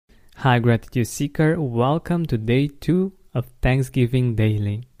Hi, Gratitude Seeker. Welcome to day 2 of Thanksgiving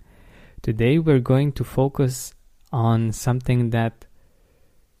Daily. Today we're going to focus on something that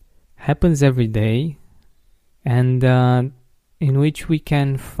happens every day and in which we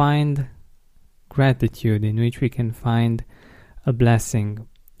can find gratitude, in which we can find a blessing.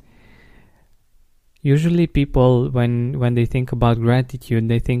 Usually people, when they think about gratitude,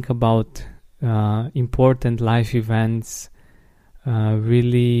 they think about important life events,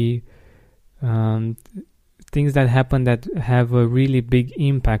 things that happen that have a really big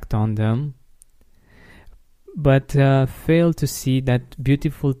impact on them, but fail to see that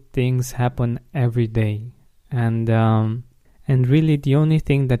beautiful things happen every day. And really the only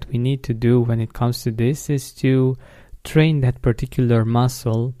thing that we need to do when it comes to this is to train that particular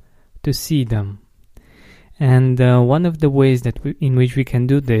muscle to see them. And one of the ways in which we can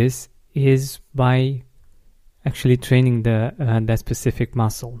do this is by actually training that specific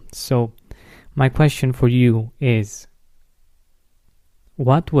muscle. So my question for you is,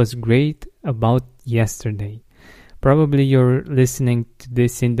 what was great about yesterday? Probably you're listening to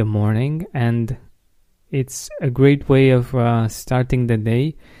this in the morning, and it's a great way of starting the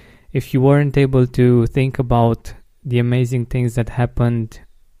day. If you weren't able to think about the amazing things that happened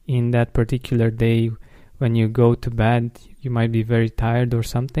in that particular day, when you go to bed, you might be very tired or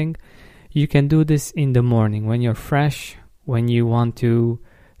something. You can do this in the morning when you're fresh, when you want to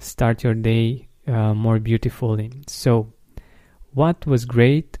start your day more beautifully. So, what was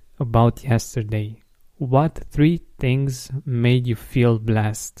great about yesterday? What 3 things made you feel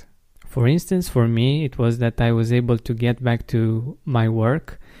blessed? For instance, for me, it was that I was able to get back to my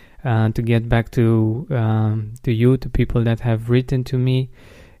work, to get back to you, to people that have written to me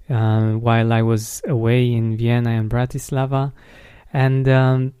while I was away in Vienna and Bratislava,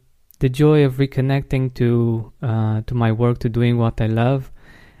 and the joy of reconnecting to my work, to doing what I love,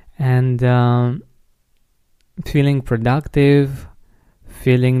 and feeling productive,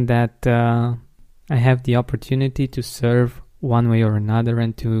 feeling that I have the opportunity to serve one way or another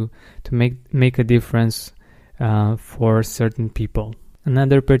and to make a difference for certain people.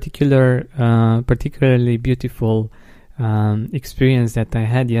 Another particularly beautiful experience that I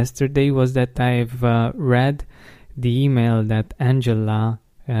had yesterday was that I've read the email that Angela,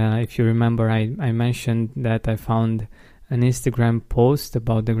 if you remember, I mentioned that I found an Instagram post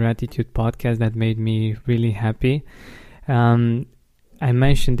about the Gratitude Podcast that made me really happy. I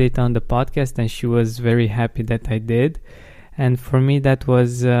mentioned it on the podcast and she was very happy that I did. And for me that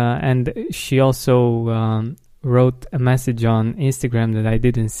was, and she also wrote a message on Instagram that I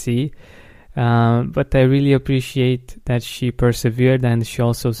didn't see. But I really appreciate that she persevered, and she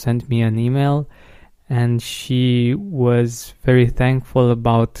also sent me an email. And she was very thankful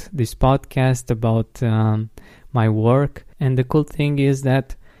about this podcast, about my work. And the cool thing is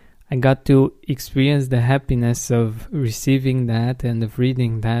that I got to experience the happiness of receiving that and of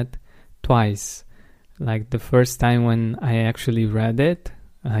reading that twice. Like the first time when I actually read it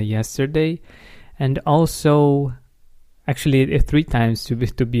yesterday, and also actually 3 times to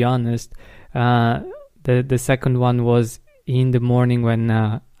be honest. The second one was in the morning when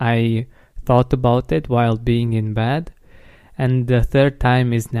I thought about it while being in bed, and the third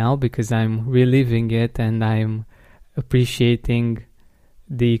time is now because I'm reliving it and I'm appreciating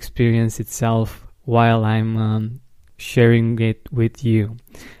the experience itself while I'm sharing it with you.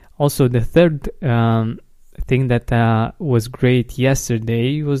 Also, the third thing that was great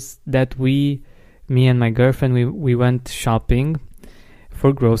yesterday was that me and my girlfriend, we went shopping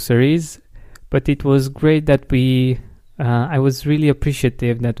for groceries, but it was great that I was really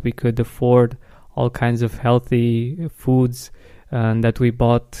appreciative that we could afford all kinds of healthy foods, and that we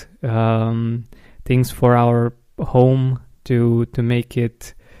bought things for our home to make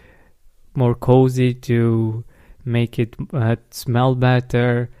it more cozy, to make it smell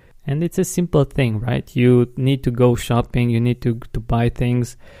better. And it's a simple thing, right? You need to go shopping, you need to buy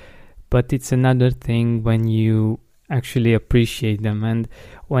things, but it's another thing when you actually appreciate them. And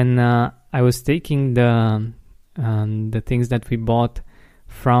when I was taking the things that we bought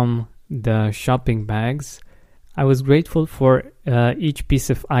from the shopping bags, I was grateful for each piece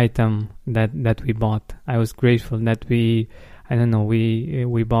of item that we bought. I was grateful that we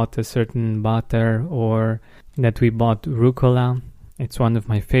bought a certain butter, or that we bought rucola. It's one of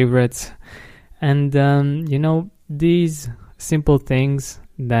my favorites. And these simple things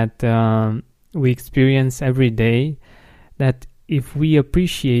that we experience every day, that if we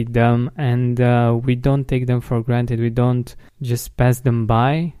appreciate them and we don't take them for granted, we don't just pass them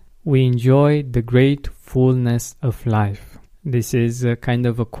by, we enjoy the great fullness of life. This is a kind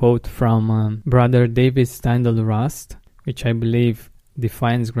of a quote from Brother David Steindl-Rast, which I believe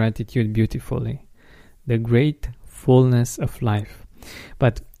defines gratitude beautifully. The great fullness of life.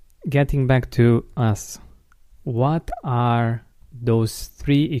 But getting back to us, what are those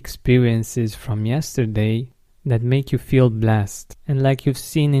 3 experiences from yesterday that make you feel blessed? And like you've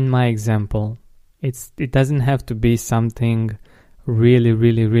seen in my example, it doesn't have to be something really,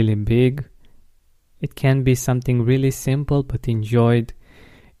 really, really big. It can be something really simple but enjoyed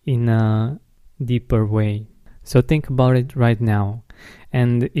in a deeper way. So think about it right now.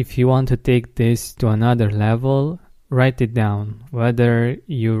 And if you want to take this to another level, write it down. Whether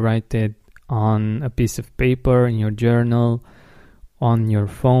you write it on a piece of paper, in your journal, on your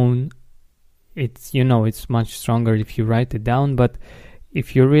phone, it's much stronger if you write it down. But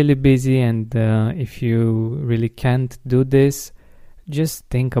if you're really busy and if you really can't do this, just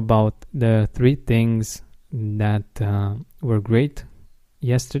think about the 3 things that were great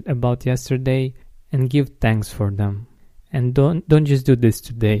about yesterday and give thanks for them. And don't just do this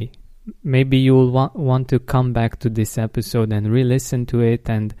today. Maybe you will want to come back to this episode and re-listen to it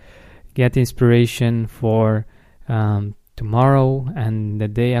and get inspiration for tomorrow and the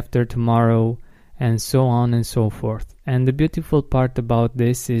day after tomorrow, and so on and so forth. And the beautiful part about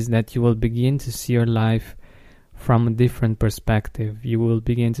this is that you will begin to see your life from a different perspective. You will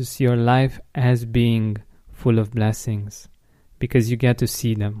begin to see your life as being full of blessings because you get to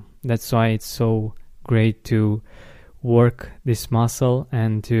see them. That's why it's so great to work this muscle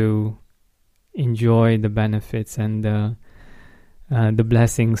and to enjoy the benefits and the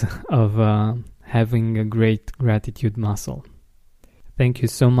blessings of having a great gratitude muscle. Thank you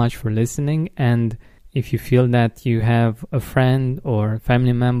so much for listening, and if you feel that you have a friend or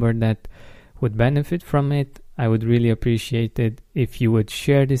family member that would benefit from it, I would really appreciate it if you would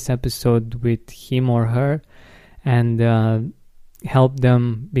share this episode with him or her and help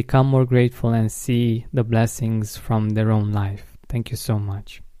them become more grateful and see the blessings from their own life. Thank you so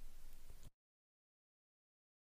much.